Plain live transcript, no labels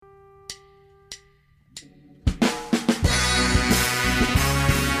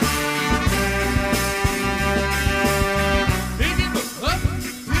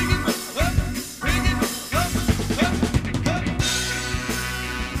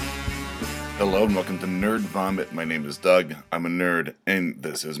Hello and welcome to Nerd Vomit. My name is Doug. I'm a nerd, and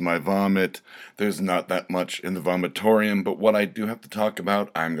this is my vomit. There's not that much in the vomitorium, but what I do have to talk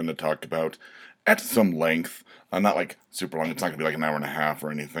about, I'm going to talk about at some length. Not like super long, it's not going to be like an hour and a half or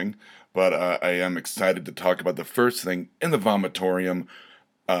anything, but I am excited to talk about the first thing in the vomitorium.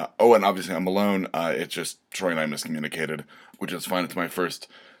 And obviously I'm alone. It's just Troy and I miscommunicated, which is fine. It's my first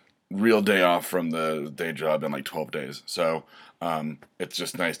real day off from the day job in like 12 days. So it's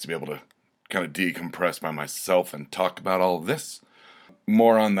just nice to be able to kind of decompress by myself and talk about all of this.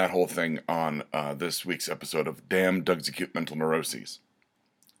 More on that whole thing on this week's episode of Damn Doug's Acute Mental Neuroses.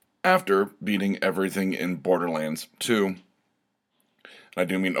 After beating everything in Borderlands 2, and I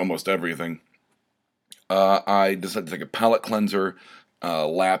do mean almost everything, I decided to take a palate cleanser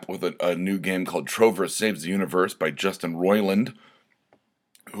lap with a new game called Trover Saves the Universe by Justin Roiland,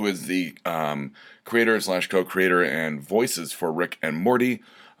 who is the creator/co-creator and voices for Rick and Morty.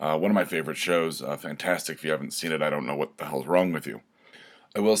 One of my favorite shows. Fantastic. If you haven't seen it, I don't know what the hell's wrong with you.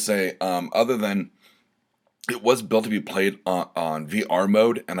 I will say, other than it was built to be played on VR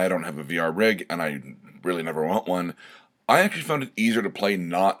mode, and I don't have a VR rig, and I really never want one, I actually found it easier to play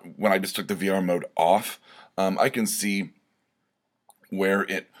not when I just took the VR mode off. I can see where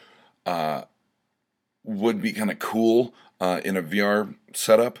it would be kind of cool in a VR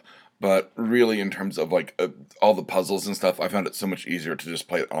setup, but really in terms of like all the puzzles and stuff, I found it so much easier to just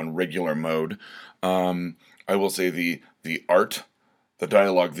play it on regular mode. I will say the art, the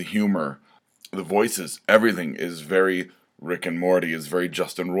dialogue, the humor, the voices, everything is very Rick and Morty, is very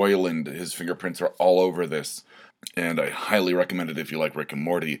Justin Roiland. His fingerprints are all over this, and I highly recommend it if you like Rick and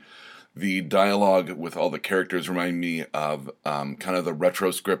Morty. The dialogue with all the characters remind me of kind of the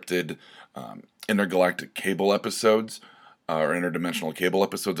retro-scripted intergalactic cable episodes, or interdimensional cable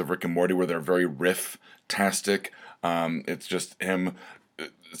episodes of Rick and Morty, where they're very riff-tastic. It's just him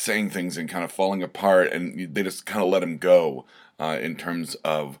saying things and kind of falling apart, and they just kind of let him go in terms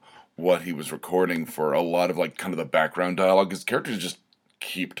of what he was recording for a lot of like kind of the background dialogue. His characters just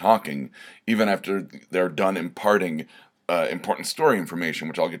keep talking, even after they're done imparting important story information,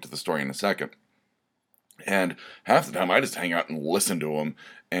 which I'll get to the story in a second. And half the time I just hang out and listen to him,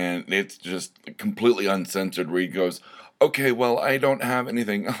 and it's just completely uncensored, where he goes, okay, well, I don't have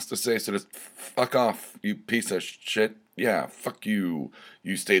anything else to say, so just fuck off, you piece of shit. Yeah, fuck you.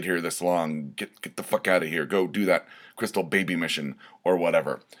 You stayed here this long. Get the fuck out of here. Go do that crystal baby mission or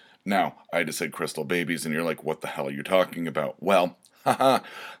whatever. Now, I just said crystal babies, and you're like, what the hell are you talking about? Well, haha.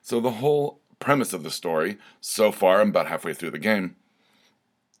 So the whole premise of the story, so far, I'm about halfway through the game,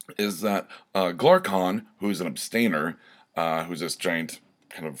 is that Glorkon, who's an abstainer, who's this giant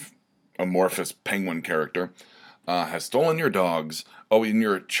kind of amorphous penguin character, has stolen your dogs. Oh, and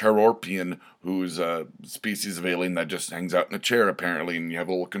you're a Cherorpian, who's a species of alien that just hangs out in a chair, apparently, and you have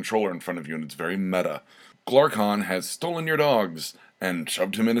a little controller in front of you, and it's very meta. Glorkon has stolen your dogs and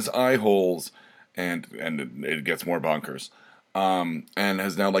shoved him in his eye holes, and it gets more bonkers. And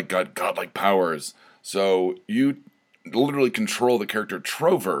has now like got godlike powers. So you literally control the character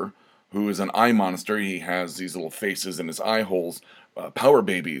Trover, who is an eye monster. He has these little faces in his eye holes, power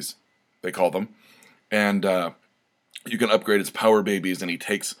babies, they call them, and you can upgrade his power babies, and he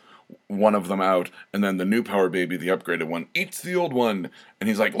takes one of them out, and then the new power baby, the upgraded one, eats the old one, and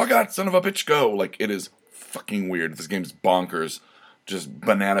he's like, look at that son of a bitch go! Like, it is fucking weird. This game's bonkers, just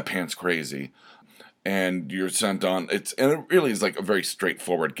banana pants crazy. And you're sent on, and it really is like a very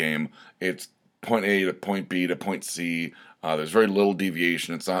straightforward game. It's point A to point B to point C. There's very little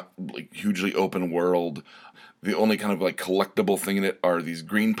deviation. It's not like hugely open world. The only kind of like collectible thing in it are these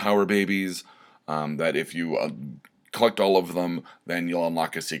green power babies, that if you collect all of them, then you'll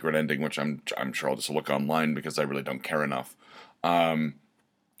unlock a secret ending, which I'm sure I'll just look online because I really don't care enough.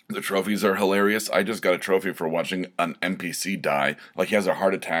 The trophies are hilarious. I just got a trophy for watching an NPC die. Like, he has a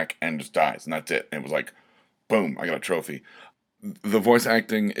heart attack and just dies, and that's it. And it was like, boom, I got a trophy. The voice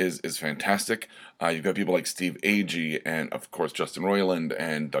acting is fantastic. You've got people like Steve Agee, and of course Justin Roiland,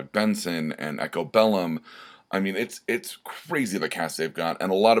 and Doug Benson, and Echo Bellum. I mean, it's crazy the cast they've got,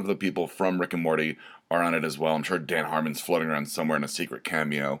 and a lot of the people from Rick and Morty are on it as well. I'm sure Dan Harmon's floating around somewhere in a secret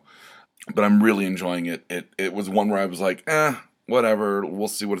cameo. But I'm really enjoying it. It was one where I was like, whatever, we'll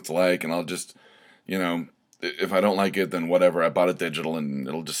see what it's like, and I'll just, if I don't like it, then whatever. I bought it digital, and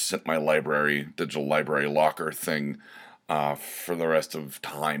it'll just sit in my digital library locker thing for the rest of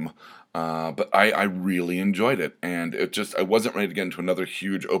time. But I really enjoyed it, and I wasn't ready to get into another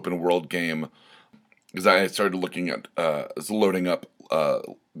huge open world game, because I started looking at, loading up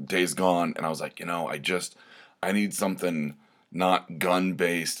Days Gone, and I was like, I need something not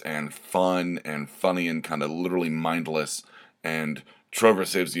gun-based and fun and funny and kind of literally mindless, and Trover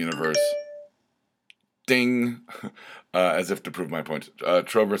Saves the Universe ding, as if to prove my point.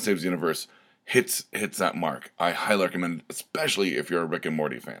 Trover Saves the Universe hits that mark. I highly recommend it, especially if you're a Rick and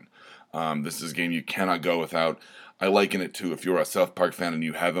Morty fan. This is a game you cannot go without. I liken it to if you're a South Park fan and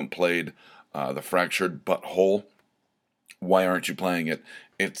you haven't played The Fractured But Whole, why aren't you playing it?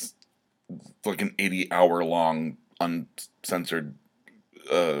 It's like an 80-hour long uncensored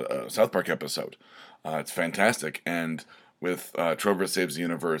South Park episode. It's fantastic, and with Trover Saves the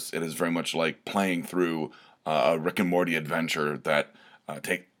Universe, it is very much like playing through a Rick and Morty adventure that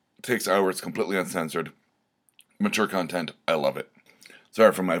takes hours, completely uncensored, mature content. I love it.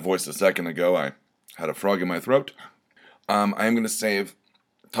 Sorry for my voice a second ago. I had a frog in my throat. I am going to save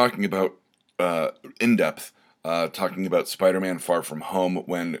talking about in depth. Talking about Spider-Man Far From Home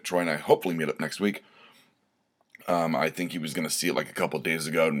when Troy and I hopefully meet up next week. I think he was going to see it like a couple days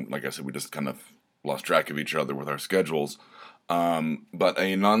ago, and like I said, we just kind of lost track of each other with our schedules. But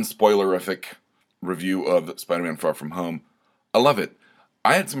a non-spoilerific review of Spider-Man Far From Home. I love it.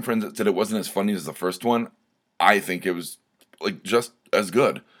 I had some friends that said it wasn't as funny as the first one. I think it was like just as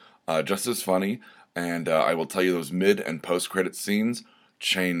good, just as funny. And I will tell you, those mid and post-credit scenes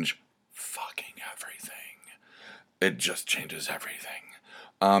change fucking everything. It just changes everything.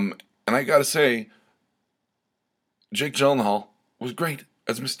 And I gotta say, Jake Gyllenhaal was great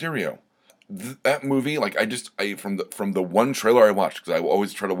as Mysterio. That movie, like from the one trailer I watched, because I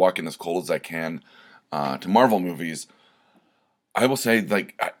always try to walk in as cold as I can to Marvel movies. I will say,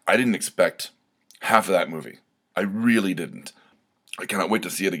 like, I didn't expect half of that movie. I really didn't. I cannot wait to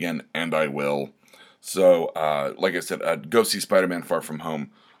see it again, and I will. So, like I said, go see Spider-Man Far From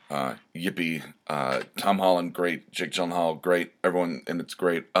Home. Yippee. Tom Holland, great. Jake Gyllenhaal, great. Everyone in it's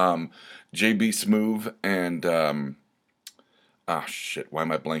great. J.B. Smoove and, why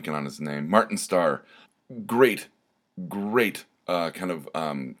am I blanking on his name? Martin Starr. Great kind of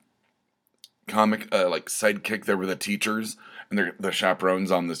comic, like sidekick. They were the teachers, and they're the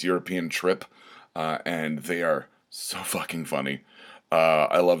chaperones on this European trip, and they are so fucking funny.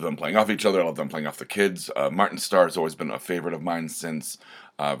 I love them playing off each other. I love them playing off the kids. Martin Starr has always been a favorite of mine since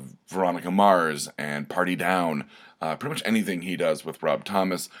Veronica Mars and Party Down. Pretty much anything he does with Rob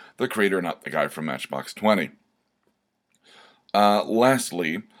Thomas, the creator, not the guy from Matchbox 20.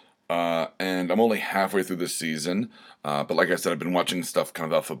 Lastly, and I'm only halfway through this season, but like I said, I've been watching stuff kind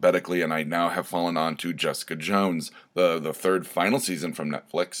of alphabetically, and I now have fallen on to Jessica Jones, the third final season from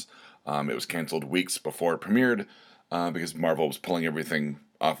Netflix. It was canceled weeks before it premiered because Marvel was pulling everything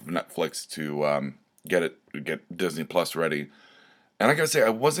off of Netflix to get Disney Plus ready. And I gotta say,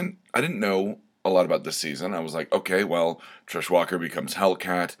 I didn't know a lot about this season. I was like, okay, well, Trish Walker becomes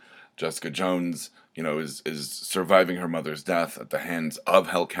Hellcat. Jessica Jones, is surviving her mother's death at the hands of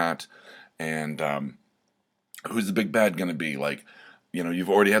Hellcat. And who's the big bad gonna be? Like, you've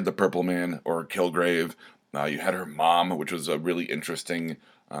already had the Purple Man or Kilgrave. You had her mom, which was a really interesting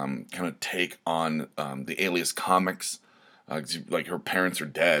kind of take on the Alias comics. Like, her parents are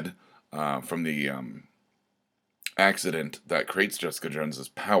dead from the accident that creates Jessica Jones's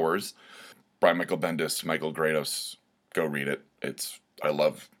powers. Brian Michael Bendis, Michael Grados, go read it. I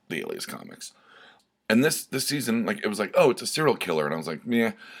love the Alias comics. And this season, like, it was like, oh, it's a serial killer, and I was like,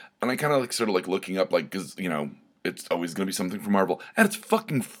 yeah. And I kind of like started like looking up, like, because it's always gonna be something from Marvel, and it's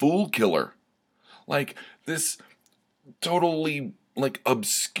fucking Fool Killer, like this totally like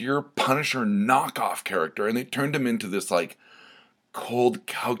obscure Punisher knockoff character, and they turned him into this like cold,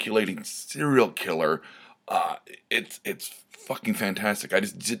 calculating serial killer. It's fucking fantastic. I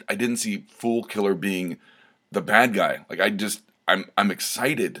didn't see Fool Killer being the bad guy. Like, I'm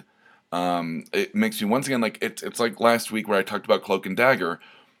excited. It makes me once again like it's like last week where I talked about Cloak and Dagger.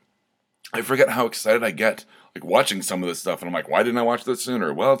 I forget how excited I get like watching some of this stuff, and I'm like, why didn't I watch this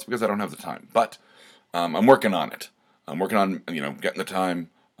sooner? Well, it's because I don't have the time. But I'm working on it. I'm working on getting the time,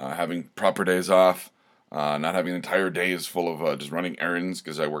 having proper days off, not having entire days full of just running errands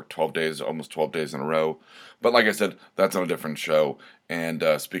because I work 12 days, almost 12 days in a row. But like I said, that's on a different show. And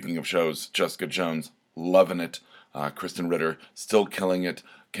speaking of shows, Jessica Jones, loving it. Kristen Ritter, still killing it.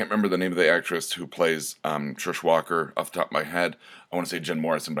 Can't remember the name of the actress who plays Trish Walker off the top of my head. I want to say Jen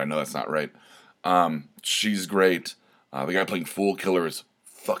Morrison, but I know that's not right. She's great. The guy playing Fool Killer is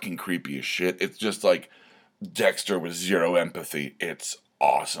fucking creepy as shit. It's just like Dexter with zero empathy. It's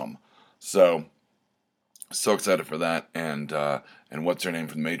awesome. So excited for that. And what's her name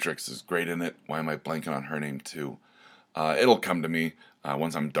from The Matrix is great in it. Why am I blanking on her name too? It'll come to me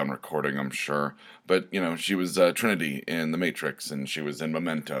once I'm done recording, I'm sure. But, she was Trinity in The Matrix, and she was in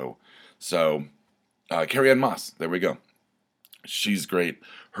Memento. So, Carrie-Anne Moss, there we go. She's great.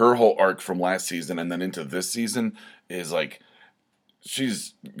 Her whole arc from last season and then into this season is, like,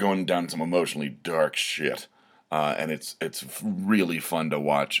 she's going down some emotionally dark shit, and it's really fun to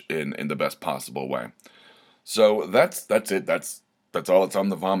watch in the best possible way. So that's it. That's all that's on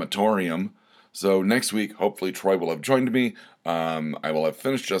the vomitorium. So next week, hopefully Troy will have joined me. I will have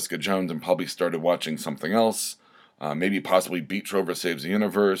finished Jessica Jones and probably started watching something else. Maybe possibly Beat Trover Saves the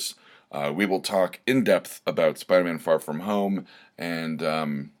Universe. We will talk in depth about Spider-Man: Far From Home, and I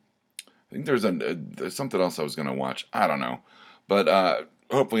think there's something else I was gonna watch. I don't know, but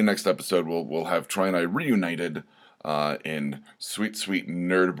hopefully next episode we'll have Troy and I reunited in sweet sweet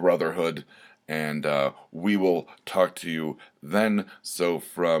nerd brotherhood, and we will talk to you then. So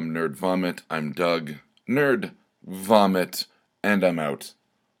from Nerd Vomit, I'm Doug. Nerd Vomit, and I'm out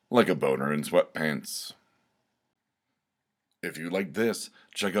like a boner in sweatpants. If you like this,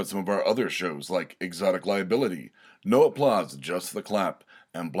 check out some of our other shows like Exotic Liability, No Applause, Just the Clap,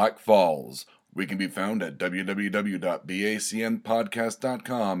 and Black Falls. We can be found at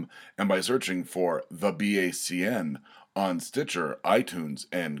www.bacnpodcast.com and by searching for The BACN on Stitcher, iTunes,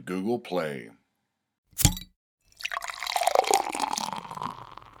 and Google Play.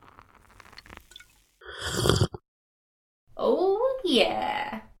 Oh, yeah.